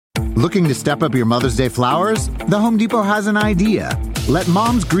Looking to step up your Mother's Day flowers? The Home Depot has an idea. Let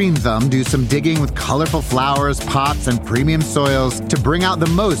Mom's Green Thumb do some digging with colorful flowers, pots, and premium soils to bring out the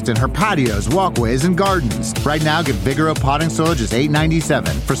most in her patios, walkways, and gardens. Right now, get Vigoro potting soil just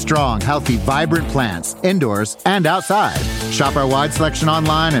 $8.97 for strong, healthy, vibrant plants, indoors and outside. Shop our wide selection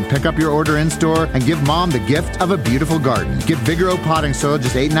online and pick up your order in-store and give Mom the gift of a beautiful garden. Get Vigoro potting soil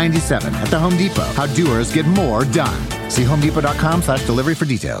just $8.97 at the Home Depot. How doers get more done. See homedepot.com/delivery for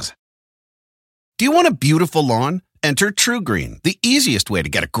details. Do you want a beautiful lawn? Enter TruGreen, the easiest way to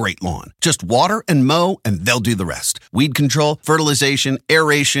get a great lawn. Just water and mow, and they'll do the rest. Weed control, fertilization,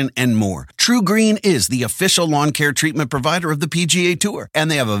 aeration, and more. TruGreen is the official lawn care treatment provider of the PGA Tour, and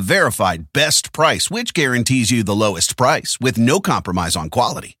they have a verified best price, which guarantees you the lowest price with no compromise on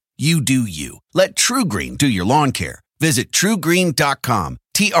quality. You do you. Let TruGreen do your lawn care. Visit TruGreen.com,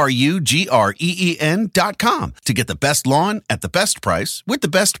 TruGreen.com, to get the best lawn at the best price with the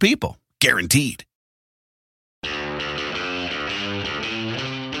best people. Guaranteed.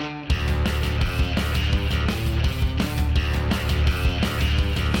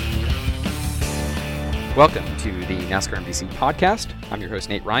 Welcome to the NASCAR NBC podcast. I'm your host,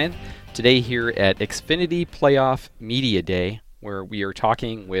 Nate Ryan. Today here at Xfinity Playoff Media Day, where we are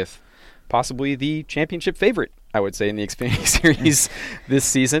talking with possibly the championship favorite, I would say, in the Xfinity Series this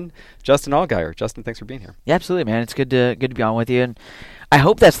season, Justin Allgaier. Justin, thanks for being here. Yeah, absolutely, man. It's good to be on with you, and I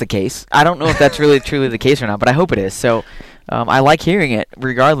hope that's the case. I don't know if that's really truly the case or not, but I hope it is. So I like hearing it,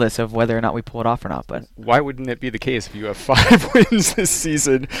 regardless of whether or not we pull it off or not. But why wouldn't it be the case if you have 5 wins this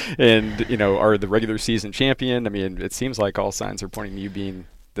season and are the regular season champion? I mean, it seems like all signs are pointing to you being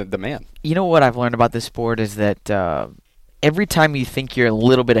the man. You know what I've learned about this sport is that every time you think you're a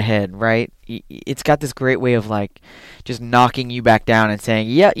little bit ahead, right? It's got this great way of like just knocking you back down and saying,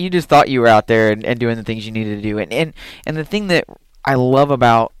 "Yeah, you just thought you were out there and doing the things you needed to do." And the thing that I love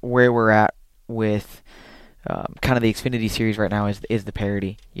about where we're at with kind of the Xfinity Series right now is the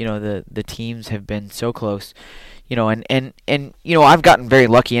parity. The teams have been so close, and I've gotten very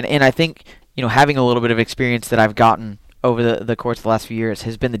lucky, and I think having a little bit of experience that I've gotten over the course of the last few years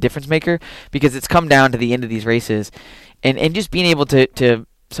has been the difference maker, because it's come down to the end of these races, and just being able to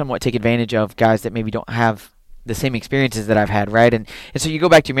somewhat take advantage of guys that maybe don't have the same experiences that I've had, right? And so you go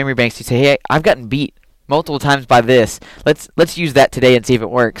back to your memory banks, you say, hey, I've gotten beat multiple times by this. Let's use that today and see if it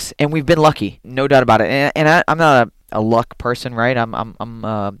works. And we've been lucky, no doubt about it. And I'm not a luck person, right? I'm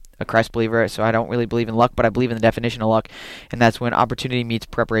a Christ believer, so I don't really believe in luck, but I believe in the definition of luck, and that's when opportunity meets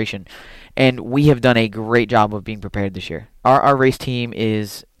preparation. And we have done a great job of being prepared this year. Our race team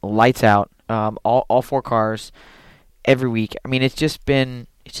is lights out. All 4 cars every week. I mean, it's just been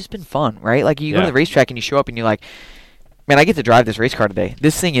fun, right? Like you go to the racetrack and you show up and you're like, man, I get to drive this race car today.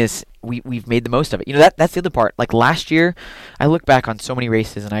 This thing is, we've made the most of it. That's the other part. Like last year, I look back on so many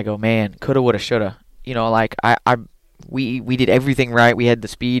races and I go, man, coulda, woulda, shoulda. We did everything right. We had the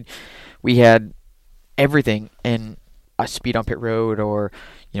speed, we had everything, and a speed on pit road, or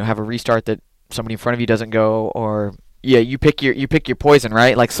have a restart that somebody in front of you doesn't go, or you pick your poison,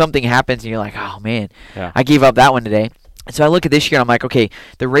 right? Like something happens and you're like, oh man, I gave up that one today. And so I look at this year and I'm like, okay,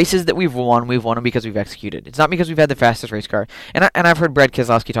 the races that we've won them because we've executed. It's not because we've had the fastest race car. And I've heard Brad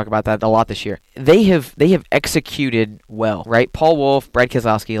Keselowski talk about that a lot this year. They have executed well, right? Paul Wolfe, Brad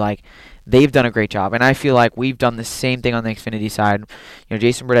Keselowski, like they've done a great job. And I feel like we've done the same thing on the Xfinity side.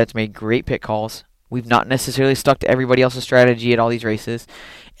 Jason Burdett's made great pit calls. We've not necessarily stuck to everybody else's strategy at all these races,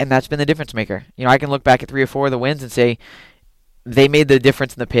 and that's been the difference maker. I can look back at 3 or 4 of the wins and say, they made the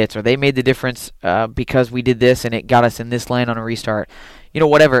difference in the pits, or they made the difference because we did this and it got us in this lane on a restart,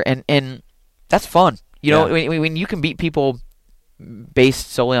 whatever. And that's fun. When you can beat people based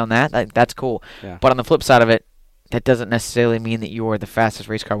solely on that's cool. Yeah. But on the flip side of it, that doesn't necessarily mean that you're the fastest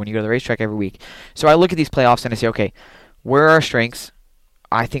race car when you go to the racetrack every week. So I look at these playoffs and I say, okay, where are our strengths?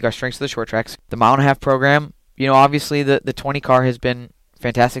 I think our strengths are the short tracks. The mile-and-a-half program, obviously the 20 car has been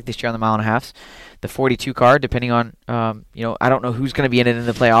fantastic this year on the mile-and-a-halves. The 42 car, depending on, I don't know who's going to be in it in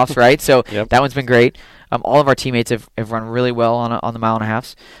the playoffs, right? So That one's been great. All of our teammates have run really well on the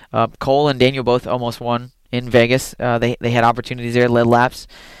mile-and-a-halves. Cole and Daniel both almost won in Vegas. They had opportunities there, led laps.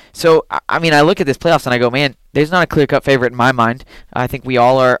 So, I mean, I look at this playoffs and I go, man, there's not a clear-cut favorite in my mind. I think we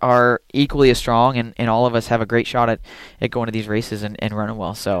all are equally as strong, and all of us have a great shot at going to these races and running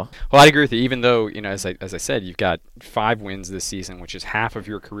well. So, well, I agree with you. Even though, as I said, you've got 5 wins this season, which is half of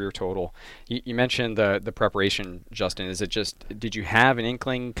your career total. You mentioned the preparation, Justin. Is it just, did you have an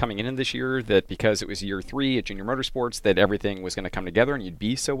inkling coming in this year that because it was year 3 at Junior Motorsports that everything was going to come together and you'd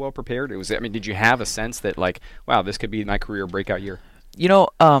be so well prepared? Did you have a sense that like, wow, this could be my career breakout year?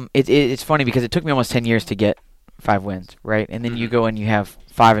 It's funny because it took me almost 10 years to get 5 wins, right? And then you go and you have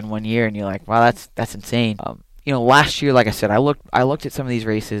 5 in 1 year, and you're like, wow, that's insane. Last year, like I said, I looked at some of these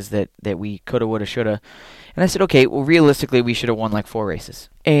races that we coulda, woulda, shoulda, and I said, okay, well, realistically, we should have won like 4 races,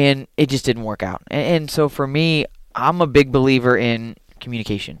 and it just didn't work out. And so for me, I'm a big believer in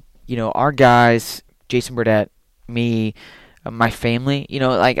communication. Our guys, Jason Burdett, me, my family,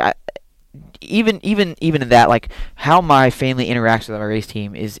 even in that, like how my family interacts with our race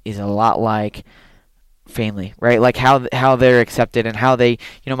team is a lot like family, right? Like how they're accepted and how they,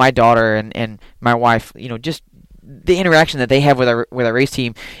 my daughter and my wife, just the interaction that they have with our race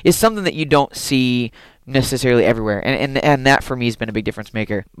team is something that you don't see necessarily everywhere, and that for me has been a big difference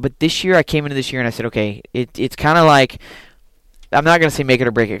maker. But this year, I came into this year and I said, okay, it's kind of like, I'm not going to say make it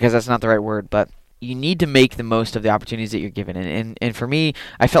or break it because that's not the right word, but you need to make the most of the opportunities that you're given. And for me,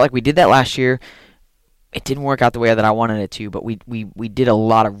 I felt like we did that last year. It didn't work out the way that I wanted it to, but we did a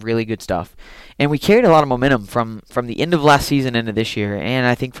lot of really good stuff. And we carried a lot of momentum from the end of last season into this year. And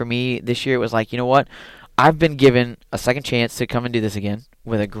I think for me, this year it was like, you know what? I've been given a second chance to come and do this again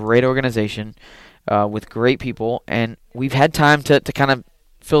with a great organization, with great people, and we've had time to kind of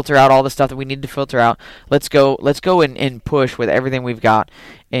filter out all the stuff that we need to filter out. Let's go and push with everything we've got.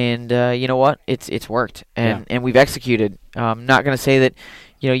 And you know what? It's worked, and we've executed. I'm not going to say that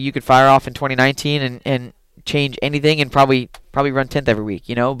you could fire off in 2019 and change anything and probably run 10th every week,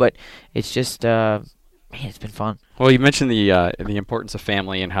 but it's just man, it's been fun. Well, you mentioned the importance of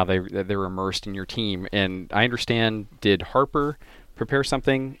family and how they're immersed in your team, and I understand, did Harper prepare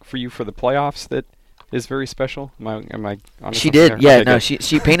something for you for the playoffs that is very special? Am I on She did, there? yeah. Okay, no, good.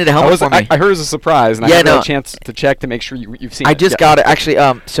 she painted a helmet for me. I heard it was a surprise, and I haven't had a chance to check to make sure you've seen it. I just got it, actually.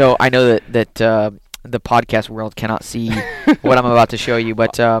 So I know that the podcast world cannot see what I'm about to show you,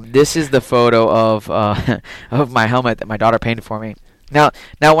 but this is the photo of my helmet that my daughter painted for me. Now,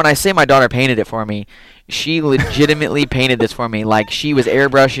 when I say my daughter painted it for me, she legitimately painted this for me. Like, she was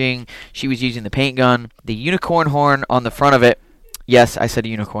airbrushing, she was using the paint gun, the unicorn horn on the front of it. Yes, I said a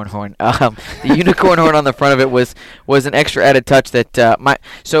unicorn horn. The unicorn horn on the front of it was an extra added touch that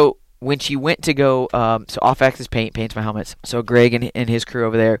so when she went to go, so Off Axis paints my helmets. So Greg and his crew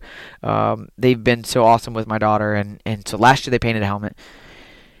over there, they've been so awesome with my daughter, and so last year they painted a helmet,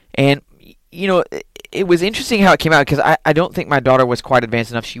 and it was interesting how it came out because I don't think my daughter was quite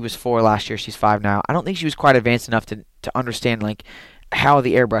advanced enough. She was 4 last year. She's 5 now. I don't think she was quite advanced enough to understand like how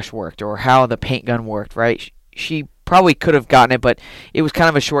the airbrush worked or how the paint gun worked. Right? She probably could have gotten it, but it was kind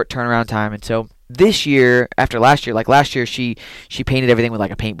of a short turnaround time. And so this year, after last year, like last year, she painted everything with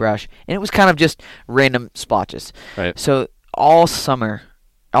like a paintbrush, and it was kind of just random splotches. Right. So all summer,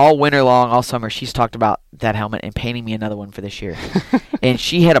 all winter long, all summer, she's talked about that helmet and painting me another one for this year. And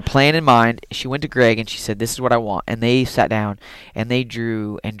she had a plan in mind. She went to Greg and she said, "This is what I want." And they sat down and they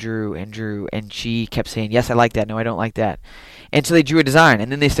drew and drew and drew. And she kept saying, "Yes, I like that. No, I don't like that." And so they drew a design.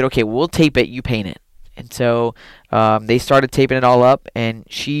 And then they said, "Okay, we'll tape it. You paint it." And so they started taping it all up. And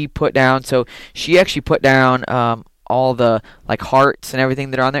she actually put down all the like hearts and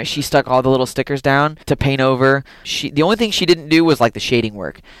everything that are on there. She stuck all the little stickers down to paint over. The only thing she didn't do was like the shading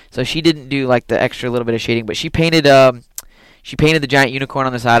work. So she didn't do like the extra little bit of shading, but she painted the giant unicorn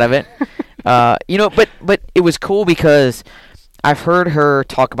on the side of it. But it was cool because I've heard her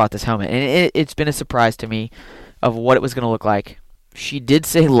talk about this helmet, and it's been a surprise to me of what it was going to look like. She did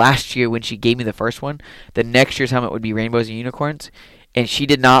say last year when she gave me the first one, the next year's helmet would be rainbows and unicorns. And she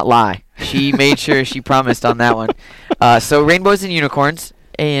did not lie. She made sure she promised on that one. So rainbows and unicorns,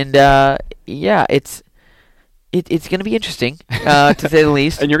 and it's going to be interesting, to say the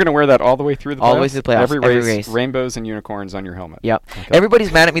least. And you're going to wear that all the way through the playoffs? All the way through the playoffs. Every race, rainbows and unicorns on your helmet. Yep. Okay.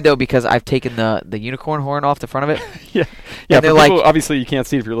 Everybody's mad at me, though, because I've taken the unicorn horn off the front of it. Yeah. And they're like, obviously you can't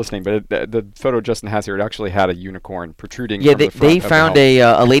see it if you're listening, but the photo Justin has here, it actually had a unicorn protruding yeah, from the front they of the found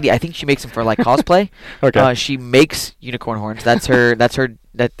helmet. a lady, I think she makes them for like cosplay. Okay. She makes unicorn horns. That's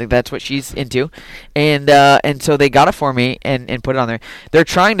what she's into. And so they got it for me and put it on there. They're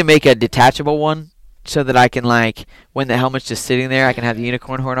trying to make a detachable one so that I can, like, when the helmet's just sitting there, I can have the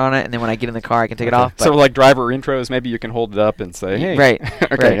unicorn horn on it, and then when I get in the car, I can take it off. So like driver intros, maybe you can hold it up and say, "Hey." Right.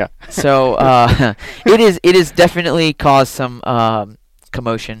 Okay, right. yeah. So it is definitely caused some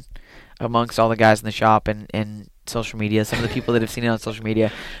commotion amongst all the guys in the shop and social media, some of the people that have seen it on social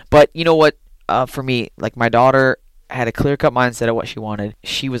media. But you know what? For me, like, my daughter had a clear-cut mindset of what she wanted.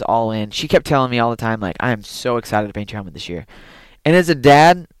 She was all in. She kept telling me all the time, like, "I am so excited to paint your helmet this year." And as a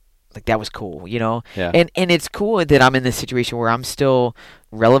dad, like, that was cool, Yeah. And it's cool that I'm in this situation where I'm still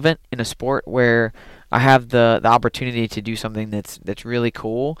relevant in a sport where I have the opportunity to do something that's really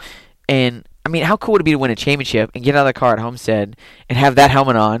cool. And I mean, how cool would it be to win a championship and get out of the car at Homestead and have that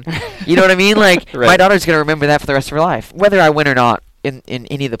helmet on? You know what I mean? Like, right. My daughter's going to remember that for the rest of her life. Whether I win or not, in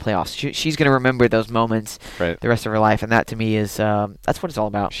any of the playoffs. She's going to remember those moments the rest of her life, and that to me is that's what it's all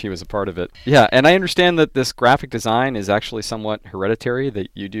about. She was a part of it. Yeah, and I understand that this graphic design is actually somewhat hereditary, that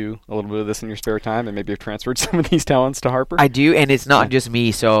you do a little bit of this in your spare time and maybe have transferred some of these talents to Harper. I do, and it's not just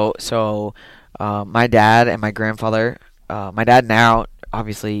me. So my dad and my grandfather, my dad now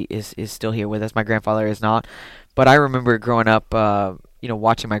obviously is still here with us. My grandfather is not. But I remember growing up,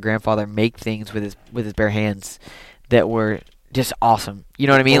 watching my grandfather make things with his bare hands that were just awesome. You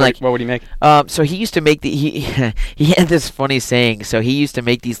know what I mean? What would he make? So he used to make he had this funny saying. So he used to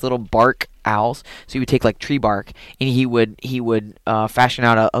make these little bark owls. So he would take like tree bark and he would fashion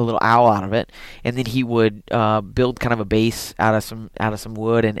out a little owl out of it, and then he would build kind of a base out of some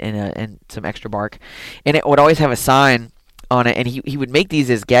wood and some extra bark, and it would always have a sign on it, and he would make these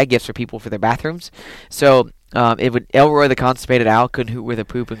as gag gifts for people for their bathrooms. So it would Elroy the constipated owl couldn't hoot with a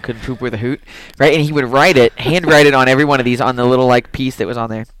poop and couldn't poop with a hoot, right? And he would hand write it on every one of these on the little like piece that was on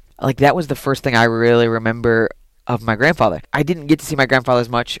there. Like that was the first thing I really remember of my grandfather. I didn't get to see my grandfather as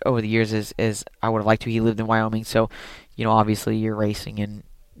much over the years as I would have liked to. He lived in Wyoming, so obviously you're racing and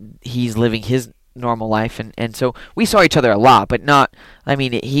he's living his normal life, and so we saw each other a lot, but not. I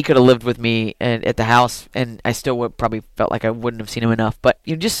mean, he could have lived with me at the house, and I still would probably felt like I wouldn't have seen him enough. But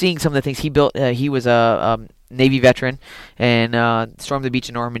just seeing some of the things he built. He was a Navy veteran and stormed the beach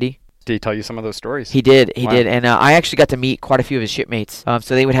in Normandy. Did he tell you some of those stories? He did. He did, and I actually got to meet quite a few of his shipmates.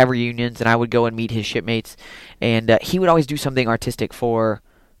 So they would have reunions, and I would go and meet his shipmates, and he would always do something artistic for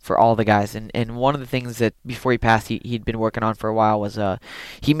all the guys. And one of the things that before he passed he'd been working on for a while was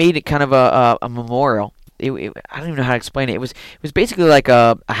he made it kind of a memorial. I don't even know how to explain it. It was basically like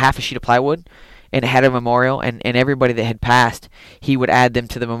a half a sheet of plywood, and it had a memorial, and everybody that had passed, he would add them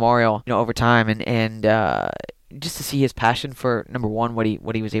to the memorial over time, and just to see his passion for, number one, what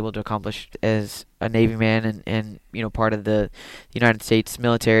he was able to accomplish as a Navy man and part of the United States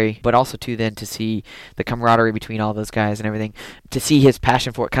military, but also then to see the camaraderie between all those guys and everything, to see his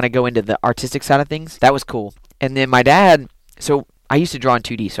passion for it kind of go into the artistic side of things. That was cool. And then my dad, so I used to draw in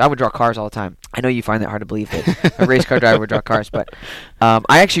 2D, so I would draw cars all the time. I know you find that hard to believe that a race car driver would draw cars, but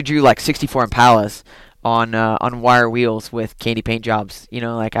I actually drew like 64 Impalas on wire wheels with candy paint jobs.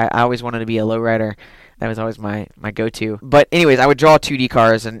 I always wanted to be a lowrider. That was always my go-to. But anyways, I would draw 2D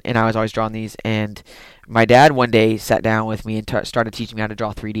cars, and I was always drawing these. And my dad one day sat down with me and started teaching me how to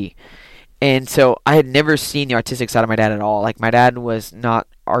draw 3D. And so I had never seen the artistic side of my dad at all. Like, my dad was not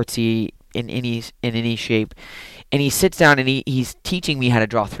artsy in any shape. And he sits down and he's teaching me how to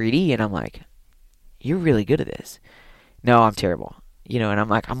draw 3D, and I'm like, you're really good at this. No, I'm terrible. And I'm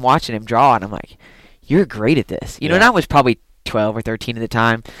like, I'm watching him draw, and I'm like, you're great at this. And I was probably 12 or 13 at the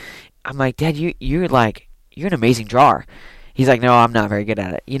time. I'm like, Dad, you're an amazing drawer. He's like, no, I'm not very good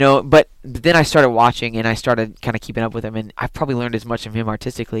at it, But then I started watching, and I started kind of keeping up with him, and I've probably learned as much from him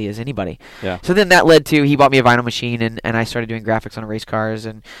artistically as anybody. Yeah. So then that led to he bought me a vinyl machine, and I started doing graphics on race cars,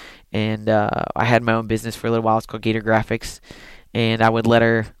 and I had my own business for a little while. It's called Gator Graphics, and I would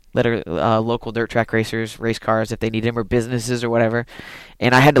letter local dirt track racers, race cars if they needed them, or businesses or whatever.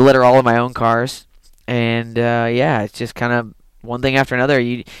 And I had to letter all of my own cars, and it's just kind of one thing after another.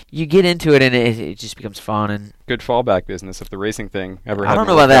 You get into it, and it just becomes fun. And good fallback business if the racing thing ever. I don't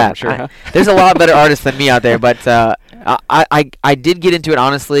know about that. Sure, huh? There's a lot better artists than me out there, but I did get into it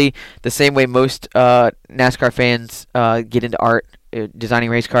honestly the same way most NASCAR fans get into art. Designing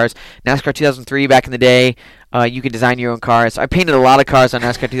race cars. NASCAR 2003 back in the day, you could design your own cars. I painted a lot of cars on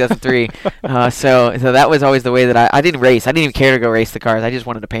NASCAR 2003. So that was always the way that I didn't race. I didn't even care to go race the cars. I just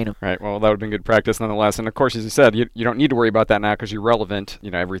wanted to paint them. Right. Well, that would have been good practice nonetheless. And of course, as you said, you don't need to worry about that now because you're relevant.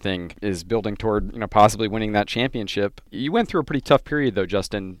 Everything is building toward possibly winning that championship. You went through a pretty tough period though,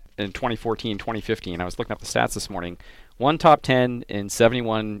 Justin, in 2014, 2015. I was looking up the stats this morning. 1 top 10 in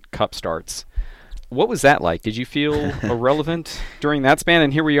 71 Cup starts. What was that like? Did you feel irrelevant during that span?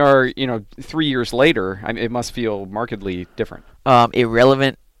 And here we are, 3 years later. I mean, it must feel markedly different.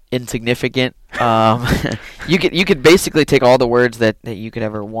 Irrelevant, insignificant. You could basically take all the words that you could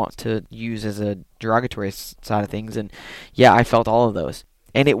ever want to use as a derogatory side of things, and I felt all of those.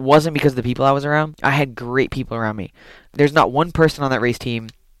 And it wasn't because of the people I was around. I had great people around me. There's not one person on that race team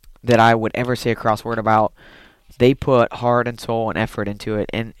that I would ever say a cross word about. They put heart and soul and effort into it,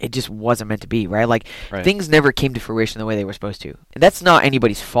 and it just wasn't meant to be, right? Like, things never came to fruition the way they were supposed to. And that's not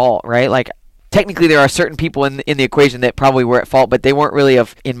anybody's fault, right? Like, technically there are certain people in the equation that probably were at fault, but they weren't really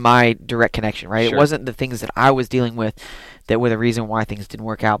in my direct connection, right? Sure. It wasn't the things that I was dealing with that were the reason why things didn't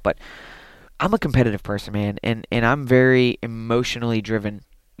work out. But I'm a competitive person, man, and I'm very emotionally driven.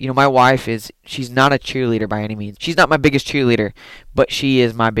 My wife she's not a cheerleader by any means. She's not my biggest cheerleader, but she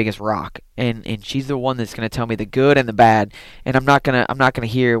is my biggest rock. And she's the one that's going to tell me the good and the bad. And I'm not going to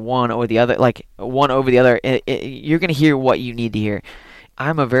hear one or the other, like one over the other. You're going to hear what you need to hear.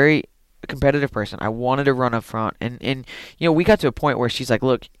 I'm a very competitive person. I wanted to run up front. And we got to a point where she's like,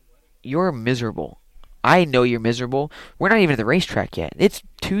 look, you're miserable. I know you're miserable. We're not even at the racetrack yet. It's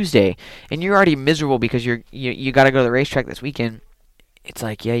Tuesday, and you're already miserable because you got to go to the racetrack this weekend. It's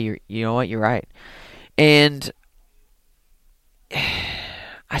like, yeah, you know what? You're right. And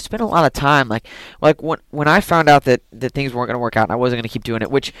I spent a lot of time, like when I found out that things weren't going to work out and I wasn't going to keep doing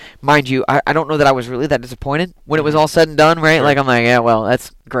it, which, mind you, I don't know that I was really that disappointed when it was all said and done, right? Sure. Like, I'm like, yeah, well,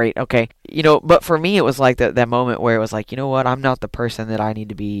 that's great, okay. But for me, it was like that moment where it was like, you know what? I'm not the person that I need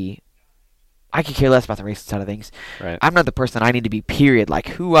to be. I could care less about the racing side of things. Right. I'm not the person I need to be, period. Like,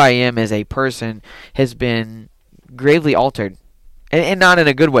 who I am as a person has been gravely altered. And not in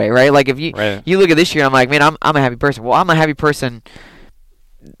a good way, right? Like, if you look at this year, I'm like, man, I'm a happy person. Well, I'm a happy person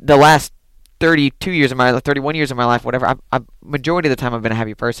the last 31 years of my life, whatever. Majority of the time, I've been a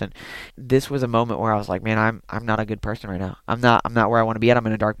happy person. This was a moment where I was like, man, I'm not a good person right now. I'm not where I want to be at. I'm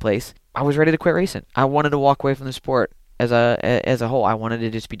in a dark place. I was ready to quit racing. I wanted to walk away from the sport as a whole. I wanted to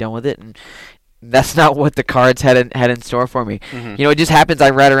just be done with it, and that's not what the cards had in store for me. Mm-hmm. It just happens. I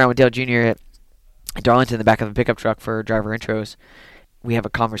ride around with Dale Jr. at Darlington in the back of a pickup truck for driver intros. We have a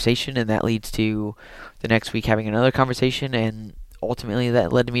conversation, and that leads to the next week having another conversation, and ultimately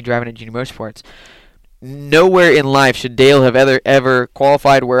that led to me driving at Junior Motorsports. Nowhere in life should Dale have ever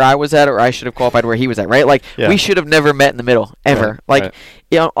qualified where I was at, or I should have qualified where he was at, right? Like, we should have never met in the middle, ever.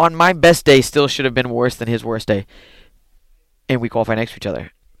 On my best day still should have been worse than his worst day, and we qualified next to each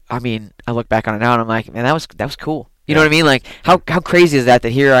other. I mean, I look back on it now, and I'm like, man, that was cool. You know what I mean? Like, how crazy is that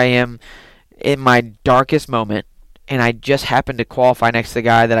here I am in my darkest moment, and I just happened to qualify next to the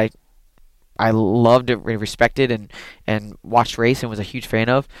guy that I loved and respected and watched race and was a huge fan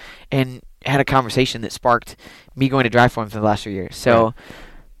of, and had a conversation that sparked me going to drive for him for the last 3 years. So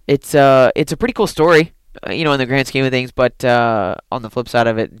it's a pretty cool story, in the grand scheme of things. But on the flip side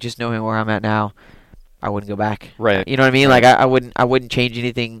of it, just knowing where I'm at now, I wouldn't go back. Right. You know what I mean? Like, I wouldn't change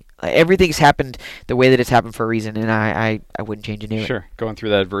anything. Everything's happened the way that it's happened for a reason, and I wouldn't change any of it. Sure. Going through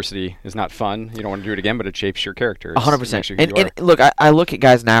that adversity is not fun. You don't want to do it again, but it shapes your character. 100%. And look, I look at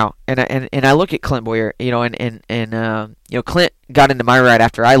guys now, and I look at Clint Boyer, and Clint got into my ride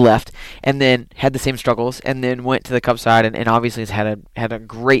after I left, and then had the same struggles, and then went to the Cup side, and obviously has had a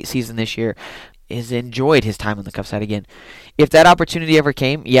great season this year. Has enjoyed his time on the Cup side again. If that opportunity ever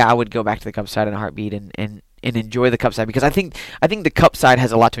came, I would go back to the Cup side in a heartbeat and enjoy the Cup side, because I think the Cup side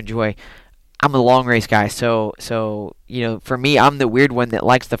has a lot to enjoy. I'm a long race guy, so for me, I'm the weird one that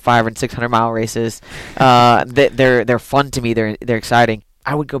likes the 500 and 600 mile races. They're fun to me. They're exciting.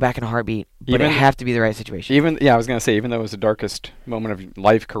 I would go back in a heartbeat, but it have to be the right situation. I was going to say, even though it was the darkest moment of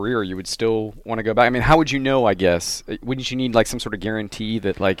life career, you would still want to go back. I mean, how would you know, I guess? Wouldn't you need, like, some sort of guarantee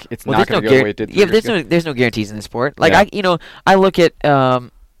that, like, it's not going to go the way it did? Yeah, but there's no guarantees in the sport. Like, I look at,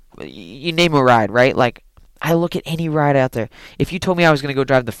 you name a ride, right? Like, I look at any ride out there. If you told me I was going to go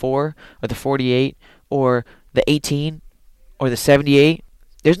drive the 4 or the 48 or the 18 or the 78,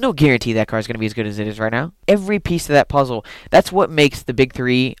 there's no guarantee that car is going to be as good as it is right now. Every piece of that puzzle, that's what makes the big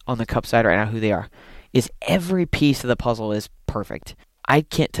three on the Cup side right now who they are, is every piece of the puzzle is perfect. I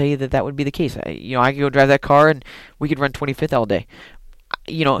can't tell you that would be the case. I could go drive that car and we could run 25th all day.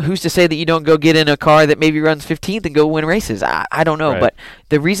 Who's to say that you don't go get in a car that maybe runs 15th and go win races? I don't know. Right. But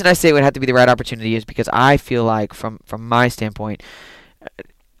the reason I say it would have to be the right opportunity is because I feel like, from my standpoint,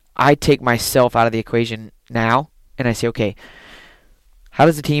 I take myself out of the equation now, and I say, okay, how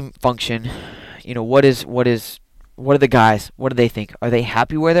does the team function? What are the guys? What do they think? Are they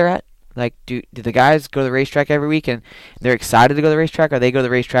happy where they're at? Like, do the guys go to the racetrack every week and they're excited to go to the racetrack, or they go to the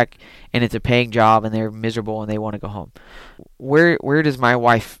racetrack and it's a paying job and they're miserable and they want to go home? Where does my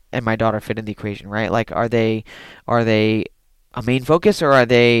wife and my daughter fit in the equation, right? Like, are they a main focus, or are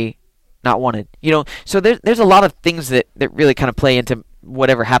they not wanted? So there's a lot of things that really kind of play into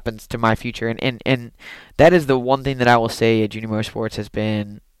whatever happens to my future, and that is the one thing that I will say at Junior Motorsports has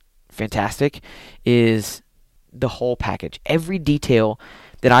been fantastic, is the whole package. Every detail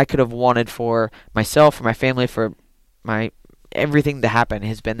that I could have wanted for myself, for my family, for my everything to happen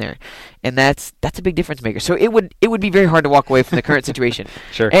has been there, and that's a big difference maker. So it would be very hard to walk away from the current situation.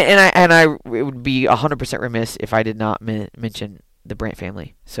 Sure. And I it would be 100% remiss if I did not mention the Brandt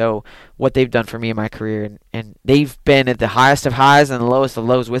family. So what they've done for me in my career, and they've been at the highest of highs and the lowest of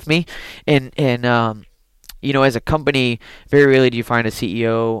lows with me, and As a company, very rarely do you find a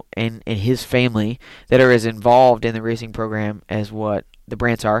CEO and his family that are as involved in the racing program as what the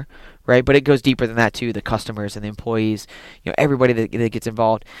Brants are, right? But it goes deeper than that too. The customers and the employees, everybody that gets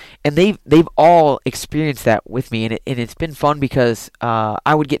involved, and they've all experienced that with me, and it's been fun because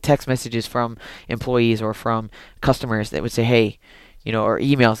I would get text messages from employees or from customers that would say, hey, or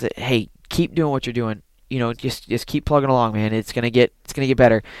emails that, hey, keep doing what you're doing. Just keep plugging along, man. It's gonna get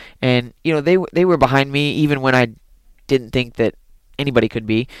better. And they were behind me even when I didn't think that anybody could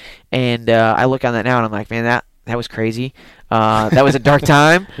be. And I look on that now and I'm like, man, that was crazy. That was a dark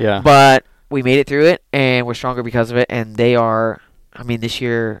time. Yeah. But we made it through it, and we're stronger because of it. And they are. I mean, this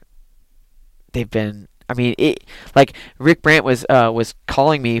year they've been. I mean, like Rick Brant was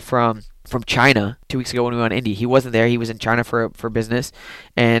calling me from China 2 weeks ago when we went on Indy. He wasn't there. He was in China for business,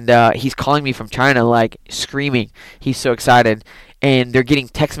 and he's calling me from China, like screaming. He's so excited, and they're getting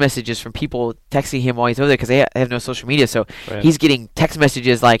text messages from people texting him while he's over there because they have no social media. So he's getting text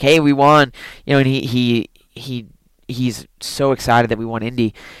messages like, "Hey, we won!" And he's so excited that we won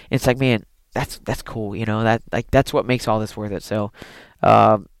Indy. And it's like, man, that's cool. That's what makes all this worth it. So.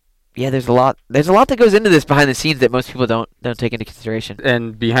 Yeah, there's a lot that goes into this behind the scenes that most people don't take into consideration.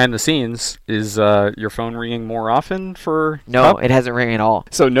 And behind the scenes, is your phone ringing more often for No, Cup? It hasn't rang at all.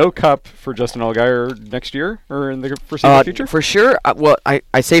 So no Cup for Justin Allgaier next year or in the foreseeable future? For sure. Well,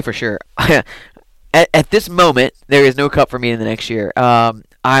 I say for sure. At this moment, there is no Cup for me in the next year.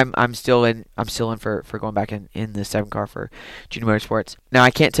 I'm still in for going back in the 7 car for Junior Motorsports. Now I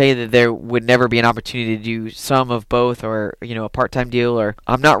can't tell you that there would never be an opportunity to do some of both, or a part-time deal, or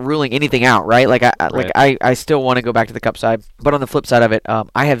I'm not ruling anything out, right? Like I still want to go back to the Cup side, but on the flip side of it,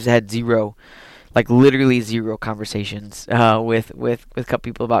 I have had literally zero conversations with Cup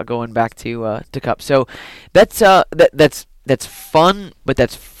people about going back to Cup. So that's fun, but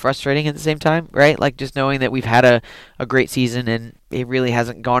that's frustrating at the same time, right? Like just knowing that we've had a great season and it really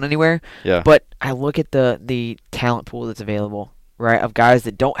hasn't gone anywhere. Yeah. But I look at the talent pool that's available, right, of guys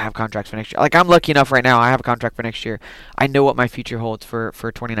that don't have contracts for next year. Like I'm lucky enough right now, I have a contract for next year. I know what my future holds for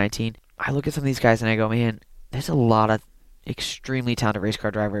 2019. I look at some of these guys and I go, man, there's a lot of extremely talented race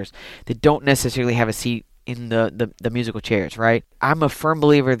car drivers that don't necessarily have a seat in the musical chairs, right? I'm a firm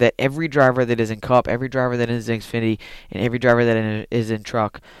believer that every driver that is in Cup, every driver that is in Xfinity, and every driver that is in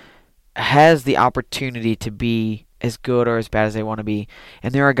Truck has the opportunity to be as good or as bad as they want to be.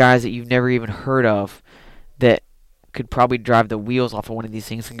 And there are guys that you've never even heard of that could probably drive the wheels off of one of these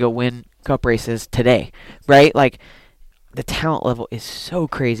things and go win Cup races today, right? Like the talent level is so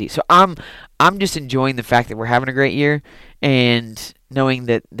crazy. So I'm just enjoying the fact that we're having a great year, and knowing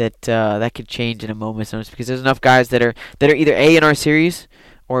that could change in a moment's notice, because there's enough guys that are either A, in our series,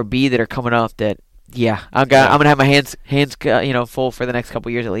 or B, that are coming up that I'm gonna have my hands full for the next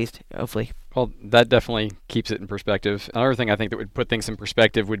couple years at least, hopefully. Well, that definitely keeps it in perspective. Another thing I think that would put things in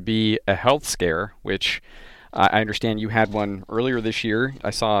perspective would be a health scare, which I understand you had one earlier this year. I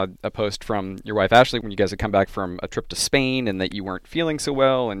saw a post from your wife, Ashley, when you guys had come back from a trip to Spain and that you weren't feeling so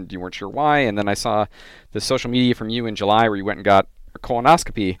well and you weren't sure why. And then I saw the social media from you in July where you went and got a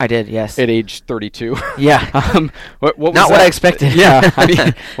colonoscopy. I did, yes. At age 32. Yeah. What was Not that? what I expected. Yeah. I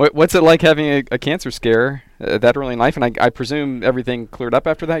mean, what's it like having a cancer scare that early in life? And I presume everything cleared up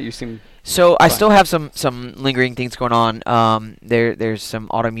after that? You seem... So I still have some lingering things going on. There's some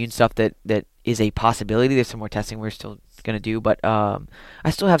autoimmune stuff that is a possibility. There's some more testing we're still going to do, but I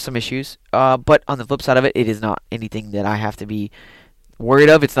still have some issues. But on the flip side of it, it is not anything that I have to be worried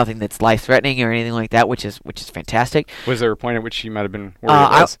of. It's nothing that's life-threatening or anything like that, which is fantastic. Was there a point at which you might have been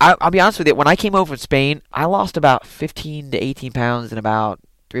worried? I'll be honest with you. When I came over from Spain, I lost about 15 to 18 pounds in about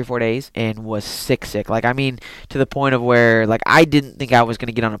 3 or 4 days and was sick. Like, I mean, to the point of where, like, I didn't think I was going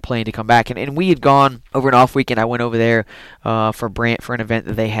to get on a plane to come back. And we had gone over an off weekend. I went over there for Brant for an event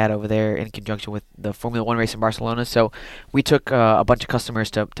that they had over there in conjunction with the Formula One race in Barcelona. So we took a bunch of customers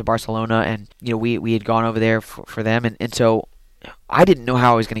to Barcelona, and, we had gone over there for them. And so I didn't know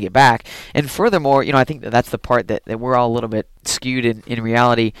how I was going to get back. And furthermore, I think that's the part that we're all a little bit skewed in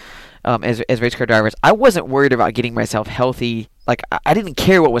reality as race car drivers. I wasn't worried about getting myself healthy. Like, I didn't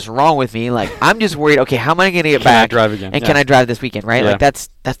care what was wrong with me. Like, I'm just worried, okay, how am I going to get back? Can I drive again? And can I drive this weekend, right? Yeah. Like, that's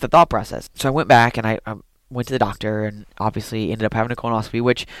the thought process. So I went back, and I went to the doctor, and obviously ended up having a colonoscopy,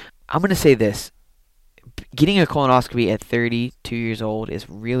 which I'm going to say this. Getting a colonoscopy at 32 years old is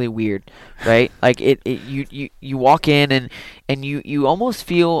really weird, right? Like, you walk in, and you almost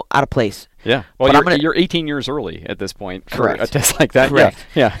feel out of place. Yeah. Well, you're 18 years early at this point for Correct. a test like that. Correct.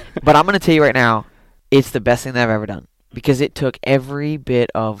 Yeah. But I'm going to tell you right now, it's the best thing that I've ever done, because it took every bit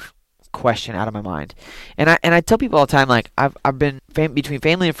of question out of my mind. And I tell people all the time, like, I've been between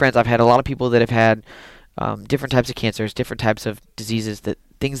family and friends, I've had a lot of people that have had different types of cancers, different types of diseases,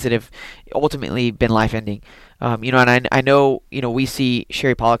 things that have ultimately been life-ending. And I know, we see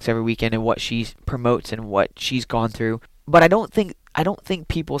Sherry Pollux every weekend and what she promotes and what she's gone through. But I don't think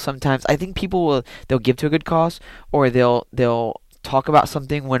people sometimes. I think people they'll give to a good cause, or they'll talk about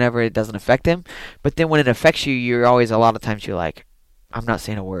something whenever it doesn't affect them. But then when it affects you, you're always, a lot of times you're like, I'm not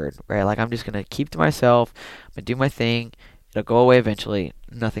saying a word, right? Like, I'm just gonna keep to myself. I'm gonna do my thing. It'll go away eventually.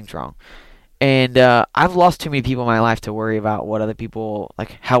 Nothing's wrong. And I've lost too many people in my life to worry about what other people,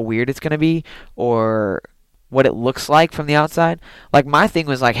 like, how weird it's gonna be, or what it looks like from the outside. Like, my thing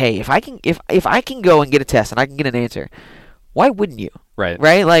was like, hey, if I can go and get a test and I can get an answer, why wouldn't you? Right.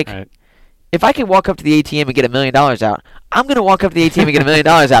 Like, right. If I can walk up to the ATM and get $1 million out, I'm gonna walk up to the ATM and get $1 million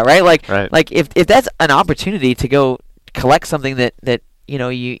out, right? Like, right. Like if that's an opportunity to go collect something that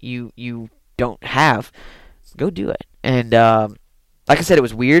you don't have, go do it. And like I said, it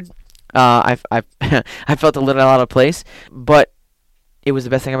was weird. I felt a little out of place, but it was the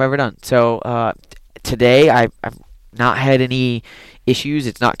best thing I've ever done. So today I've not had any issues.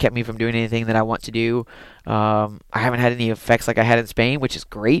 It's not kept me from doing anything that I want to do. I haven't had any effects like I had in Spain, which is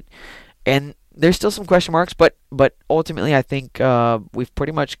great. And there's still some question marks, but ultimately I think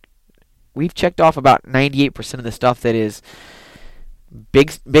we've checked off about 98% of the stuff that is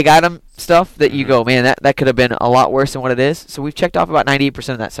big item stuff that you go, man, that could have been a lot worse than what it is. So we've checked off about 98%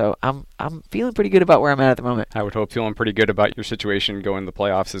 of that. So I'm feeling pretty good about where I'm at the moment. I would hope feeling pretty good about your situation going to the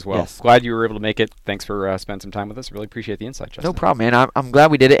playoffs as well. Yes. Glad you were able to make it. Thanks for spending some time with us. Really appreciate the insight, Justin. No problem, man. I'm glad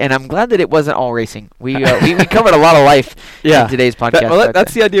we did it, and I'm glad that it wasn't all racing. We covered a lot of life in today's podcast.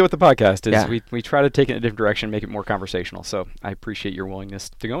 That's the idea with the podcast is we try to take it in a different direction, make it more conversational. So I appreciate your willingness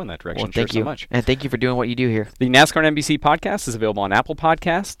to go in that direction. Well, thank you so much. And thank you for doing what you do here. The NASCAR and NBC podcast is available on Apple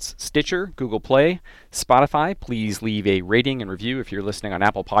Podcasts, Stitcher, Google Play, Spotify. Please leave a rating and review if you're listening on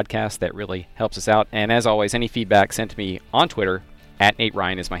Apple Podcasts. That really helps us out. And as always, any feedback sent to me on Twitter,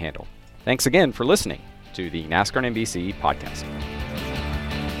 @NateRyan is my handle. Thanks again for listening to the NASCAR and NBC podcast.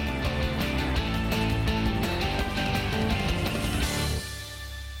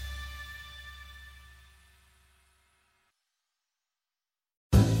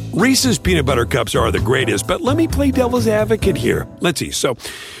 Reese's Peanut Butter Cups are the greatest, but let me play devil's advocate here. Let's see. So,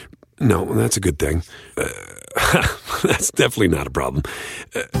 no, that's a good thing. That's definitely not a problem.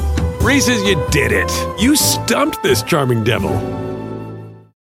 Reese's, you did it. You stumped this charming devil.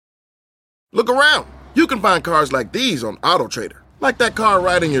 Look around. You can find cars like these on AutoTrader, like that car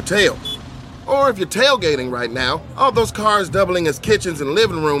riding your tail. Or if you're tailgating right now, all those cars doubling as kitchens and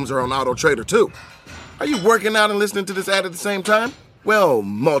living rooms are on AutoTrader too. Are you working out and listening to this ad at the same time? Well,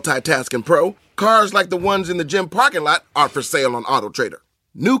 multitasking pro, cars like the ones in the gym parking lot are for sale on AutoTrader.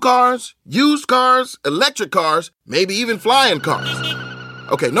 New cars, used cars, electric cars, maybe even flying cars.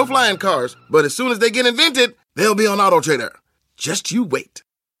 Okay, no flying cars, but as soon as they get invented, they'll be on AutoTrader. Just you wait.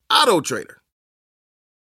 AutoTrader.